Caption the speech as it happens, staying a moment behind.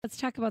let's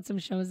talk about some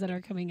shows that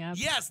are coming up.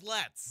 Yes,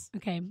 let's.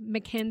 Okay,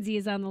 Mackenzie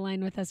is on the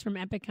line with us from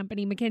Epic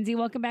Company. Mackenzie,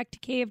 welcome back to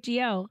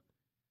KFGO.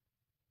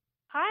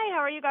 Hi,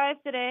 how are you guys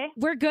today?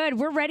 We're good.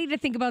 We're ready to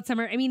think about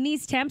summer. I mean,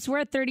 these temps, we're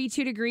at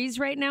 32 degrees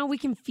right now. We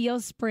can feel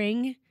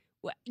spring.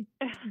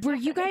 Were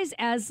you guys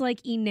as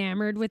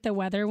enamored with the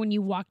weather when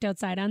you walked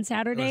outside on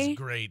Saturday? It was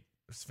great.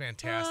 It was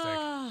fantastic.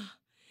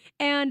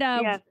 And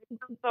yes, it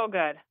felt so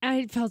good.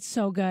 It felt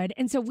so good.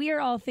 And so we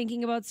are all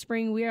thinking about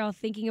spring. We are all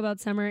thinking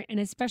about summer. And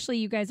especially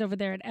you guys over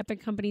there at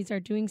Epic Companies are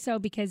doing so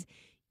because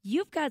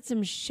you've got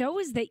some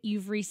shows that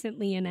you've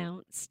recently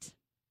announced.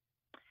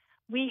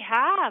 We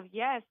have,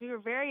 yes. We were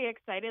very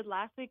excited.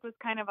 Last week was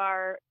kind of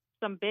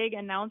some big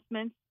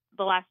announcements,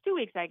 the last 2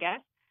 weeks, I guess,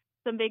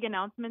 some big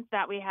announcements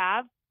that we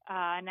have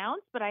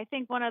announced. But I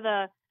think one of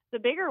the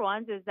bigger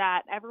ones is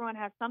that everyone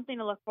has something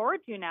to look forward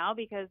to now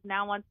because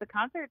now once the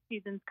concert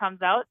season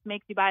comes out, it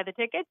makes you buy the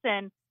tickets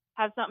and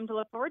have something to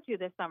look forward to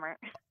this summer.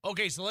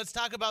 Okay, so let's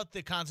talk about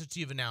the concerts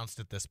you've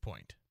announced at this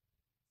point.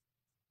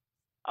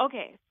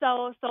 Okay,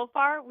 so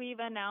far we've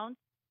announced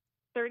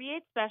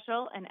 38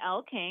 Special and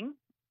Elle King,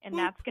 and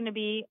that's going to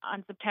be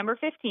on September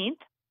 15th.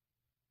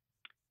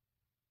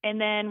 And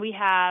then we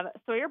have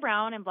Sawyer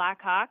Brown and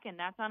Black Hawk, and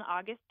that's on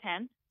August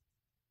 10th.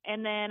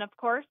 And then, of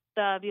course,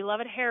 the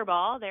beloved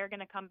Hairball, they're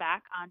going to come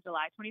back on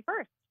July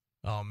 21st.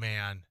 Oh,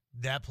 man.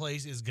 That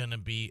place is going to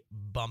be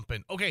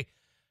bumping. Okay,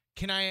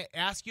 can I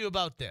ask you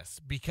about this?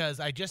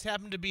 Because I just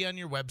happened to be on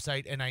your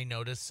website, and I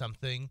noticed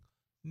something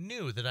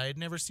new that I had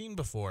never seen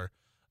before.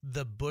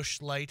 The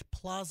Busch Light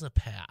Plaza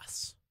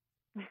Pass.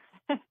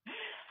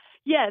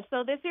 Yes,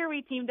 so this year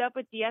we teamed up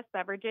with DS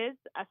Beverages,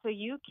 so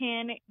you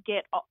can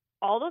get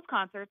all those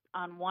concerts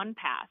on one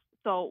pass.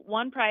 So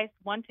one price,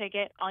 one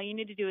ticket. All you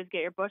need to do is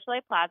get your Busch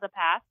Light Plaza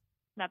Pass.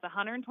 And that's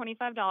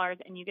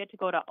 $125, and you get to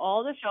go to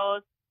all the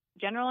shows,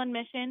 general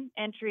admission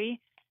entry,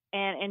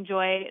 and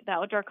enjoy the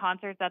outdoor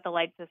concerts at the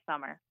Lights this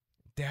summer.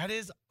 That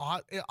is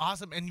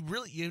awesome. And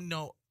really,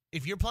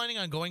 if you're planning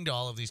on going to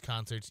all of these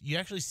concerts, you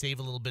actually save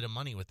a little bit of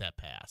money with that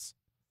pass.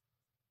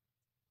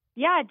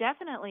 Yeah,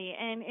 definitely.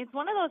 And it's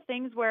one of those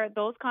things where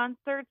those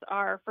concerts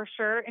are for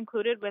sure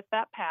included with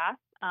that pass.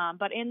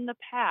 But in the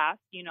past,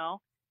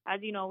 as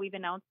you know, we've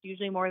announced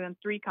usually more than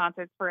 3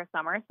 concerts for a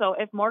summer. So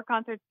if more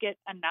concerts get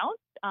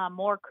announced,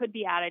 more could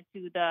be added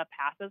to the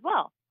pass as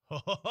well.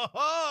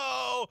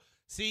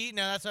 See,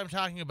 now that's what I'm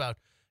talking about.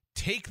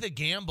 Take the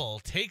gamble.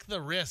 Take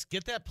the risk.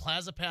 Get that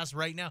Plaza Pass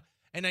right now.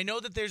 And I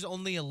know that there's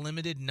only a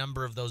limited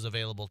number of those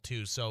available,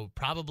 too. So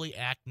probably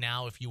act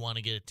now if you want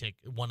to get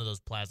one of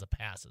those Plaza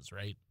Passes,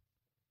 right?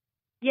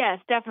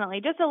 Yes,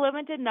 definitely. Just a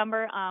limited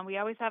number. We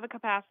always have a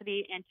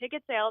capacity, and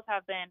ticket sales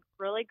have been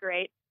really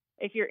great.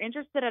 If you're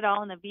interested at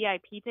all in the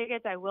VIP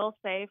tickets, I will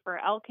say for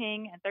Elle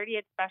King and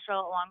 38 Special,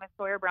 along with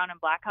Sawyer Brown and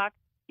Black Hawk,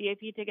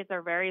 VIP tickets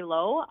are very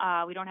low.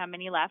 We don't have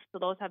many left, so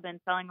those have been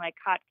selling like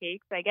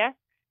hotcakes, I guess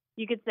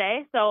you could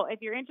say. So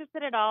if you're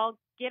interested at all,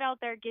 get out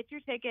there, get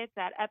your tickets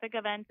at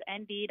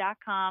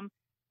epiceventsnd.com.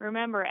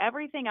 Remember,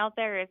 everything out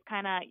there is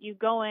kind of, you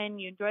go in,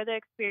 you enjoy the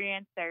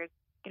experience. There's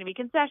going to be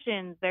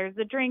concessions. There's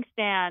the drink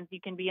stands.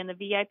 You can be in the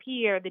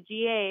VIP or the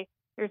GA.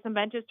 There's some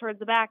benches towards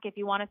the back if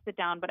you want to sit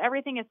down. But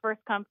everything is first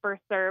come,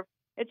 first serve.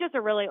 It's just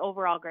a really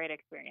overall great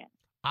experience.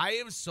 I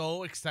am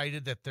so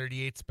excited that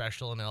 38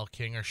 Special and Elle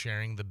King are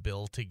sharing the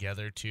bill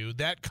together, too.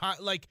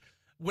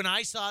 When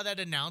I saw that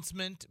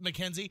announcement,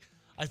 Mackenzie,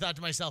 I thought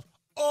to myself,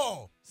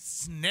 oh,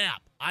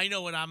 snap. I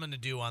know what I'm going to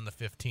do on the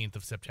 15th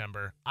of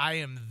September. I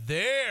am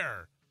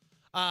there.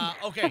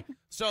 Okay,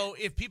 so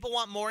if people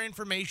want more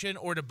information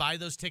or to buy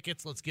those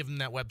tickets, let's give them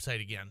that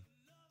website again.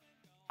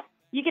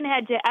 You can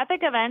head to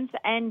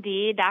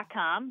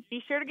epiceventsnd.com.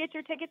 Be sure to get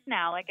your tickets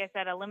now. Like I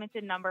said, a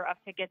limited number of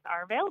tickets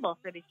are available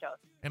for these shows.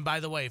 And by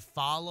the way,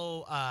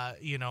 follow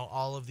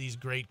all of these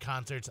great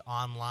concerts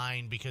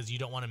online because you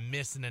don't want to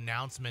miss an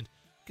announcement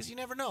because you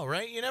never know,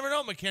 right? You never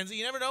know, Mackenzie.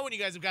 You never know when you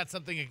guys have got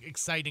something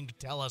exciting to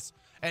tell us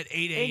at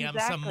 8 a.m.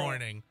 some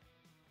morning.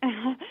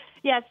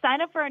 Yes,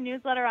 sign up for our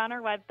newsletter on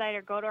our website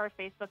or go to our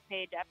Facebook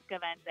page, Epic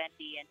Events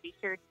ND, and be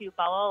sure to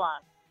follow along.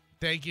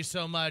 Thank you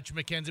so much,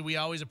 Mackenzie. We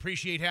always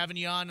appreciate having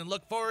you on and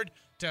look forward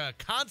to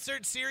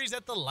Concert Series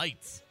at the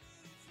Lights.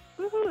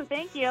 Woohoo,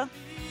 thank you.